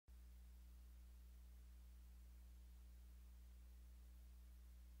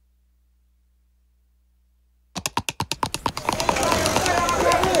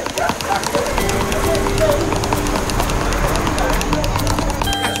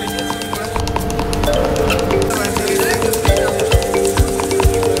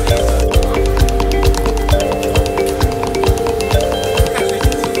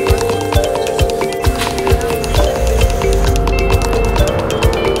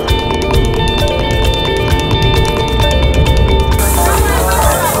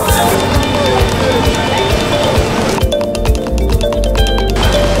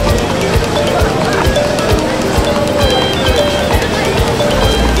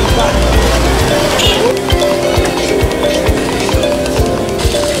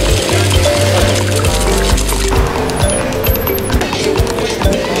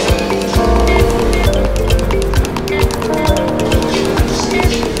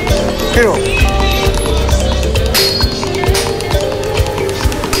Hero.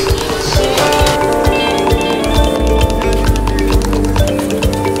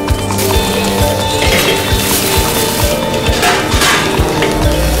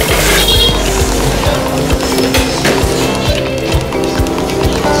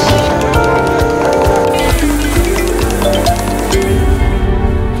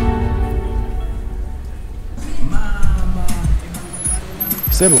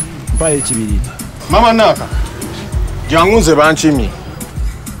 Ssebo, mpayo Kibirige. Mama Naka, jangunze banchimi.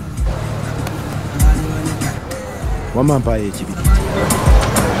 Wama mpayo Kibirige.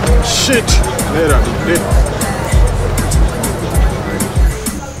 Shit! Lera,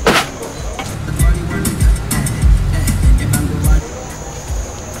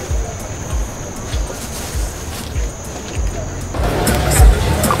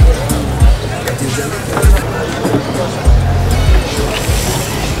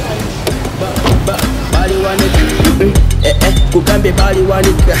 Kukambe bali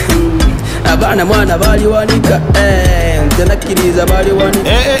wanika abana mwana bali wanika ntenakiriza bali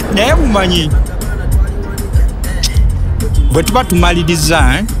wanika mumanyi bwe tuba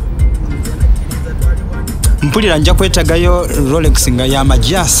tumaliriza mpulira nja kwetagayo Rolex nga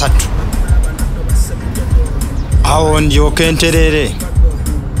y'amagi 3 awo ndyoke nterere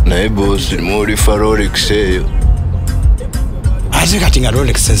naye bosi mulifa Rolex eyo ate kati nga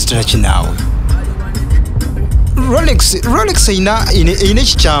Rolex nzitera kinaawe Rolex ina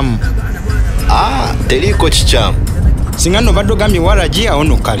kikyamu. Teriko kikyamu. Singa no baddo gambye walaji awo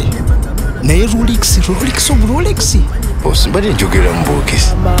no kale. Naye Rolex obu Rolex. Bosi bali njogera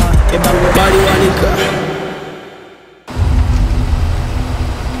mbokisi. Bali wanika.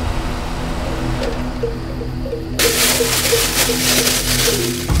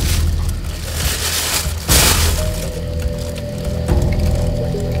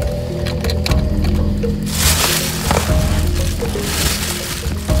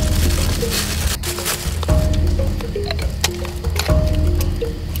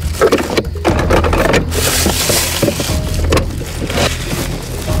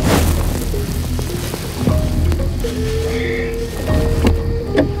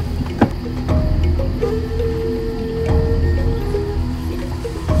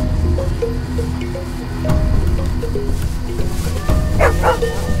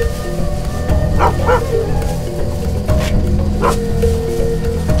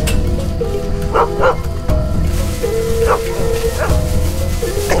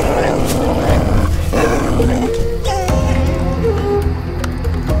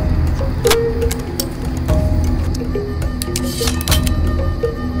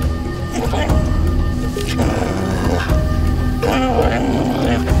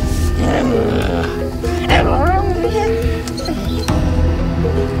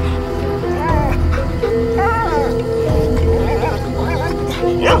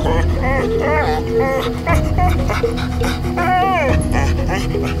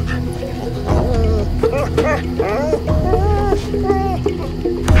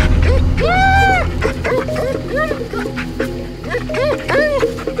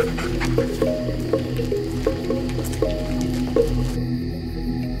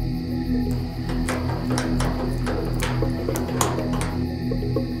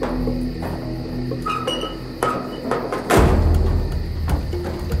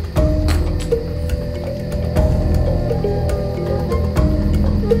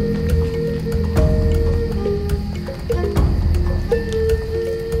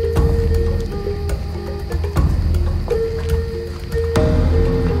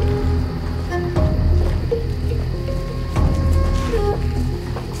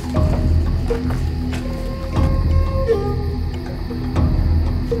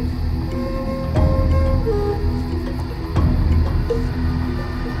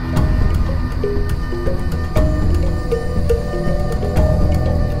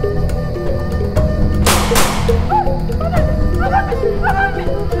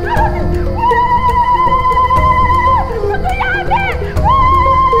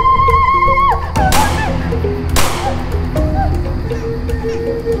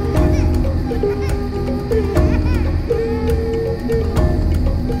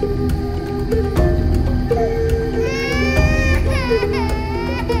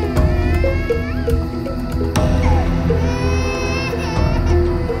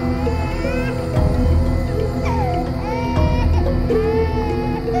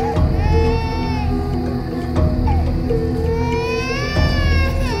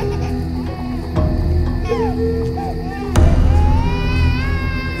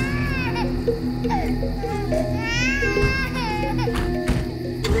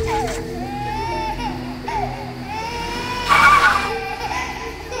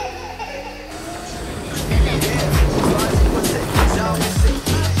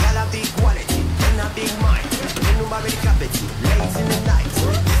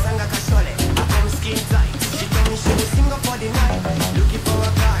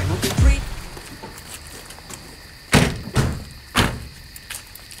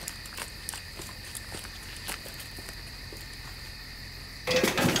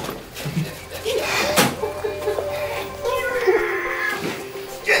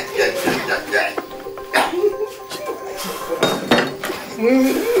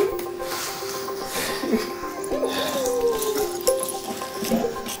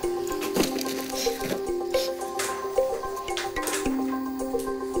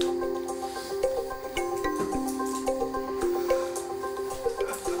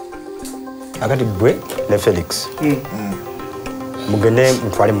 akati bwe ne Felix mugende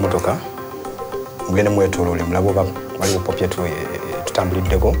mutwale mmotoka mugende mwetolole mulabo ba wali popye tu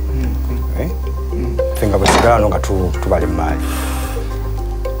tutambuliddeko fenga bwesigala no nga tubali mali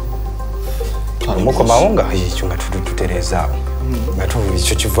moko maonga hicho nga tutereza nga tu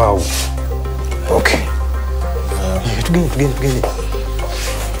icho chivao okay tugende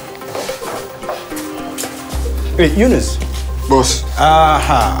Yunus boss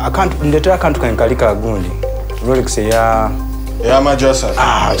ndetera akantu kankalika gundi Rolex ya majasa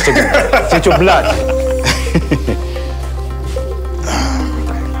checho blood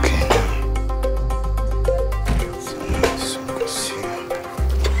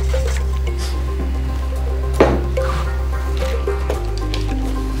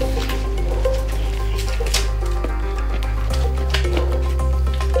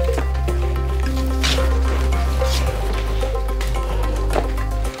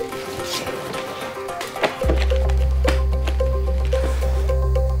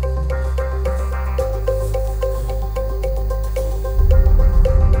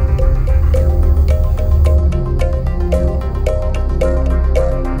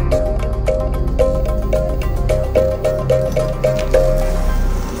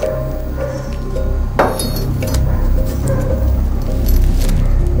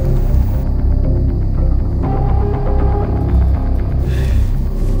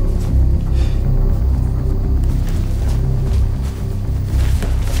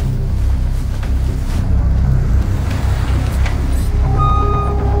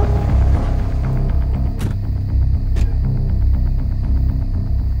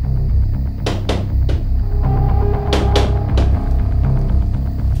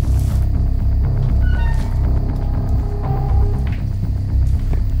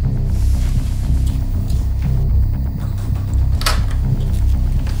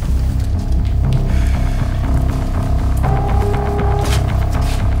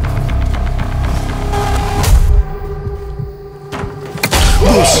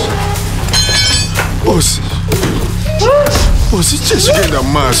Bosi cheshigenda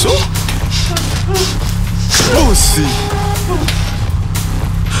maso. Bosi.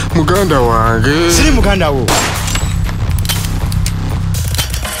 Muganda wange. Siri muganda wo.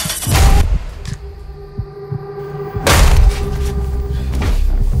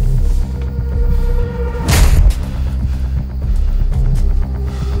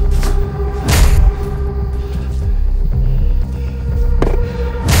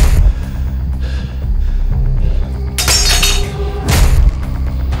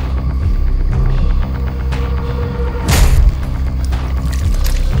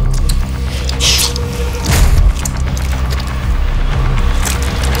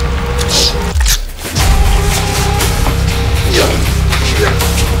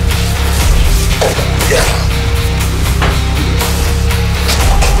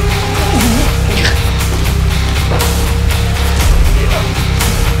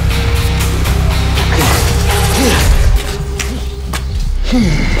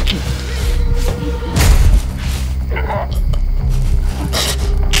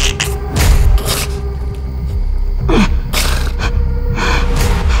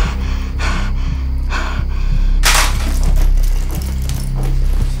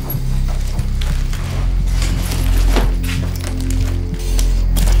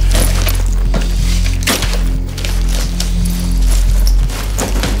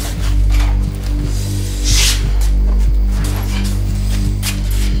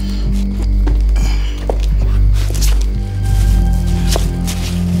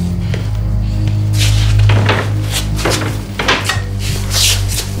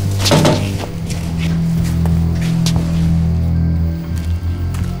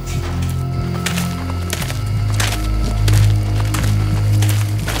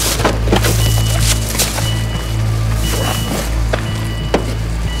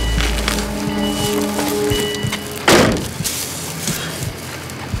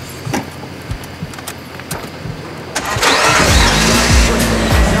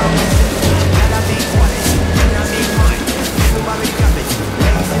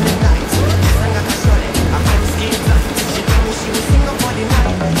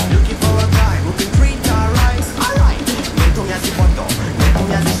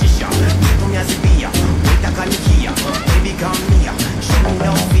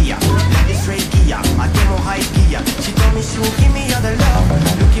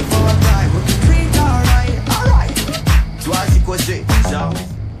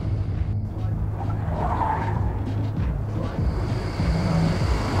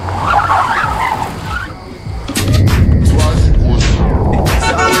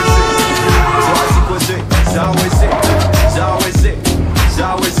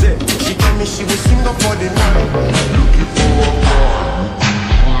 Say, she told me she was single for the night. Looking for a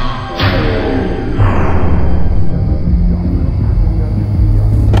car.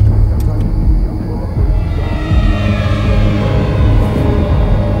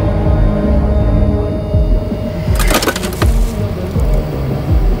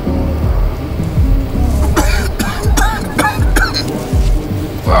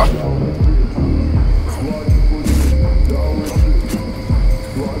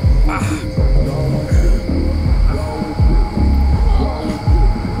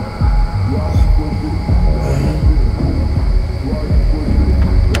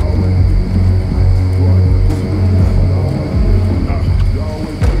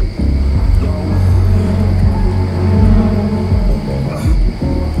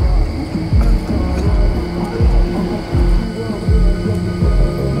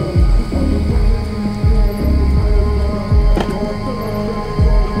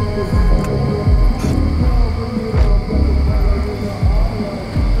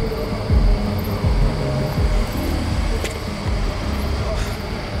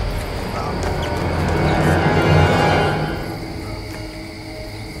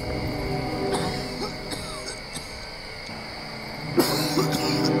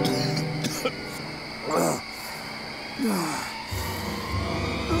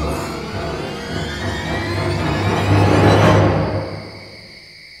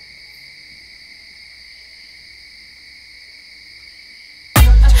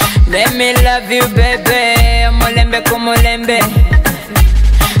 Let me love you, baby. Mulembe kumulembe.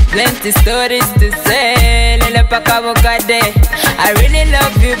 Plenty stories to say. Lele paka bokade. I really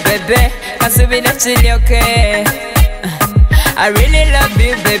love you, baby. Kasubila chili, okay. I really love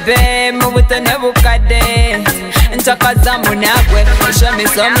you, baby. Mubuto nebukade. Nchakaza munagwe. Show me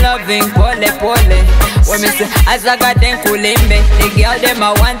some loving, pole pole. When me say azaga den kulimbe. The girl dem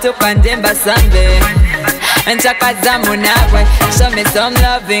I want to kandemba sambe. Nchakaza munagwe. Show me some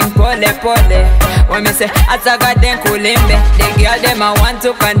loving, pole pole. When me say azaga den kulimbe. The girl dem I want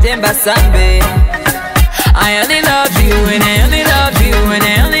to kandemba sambe. I only love you and I only love you.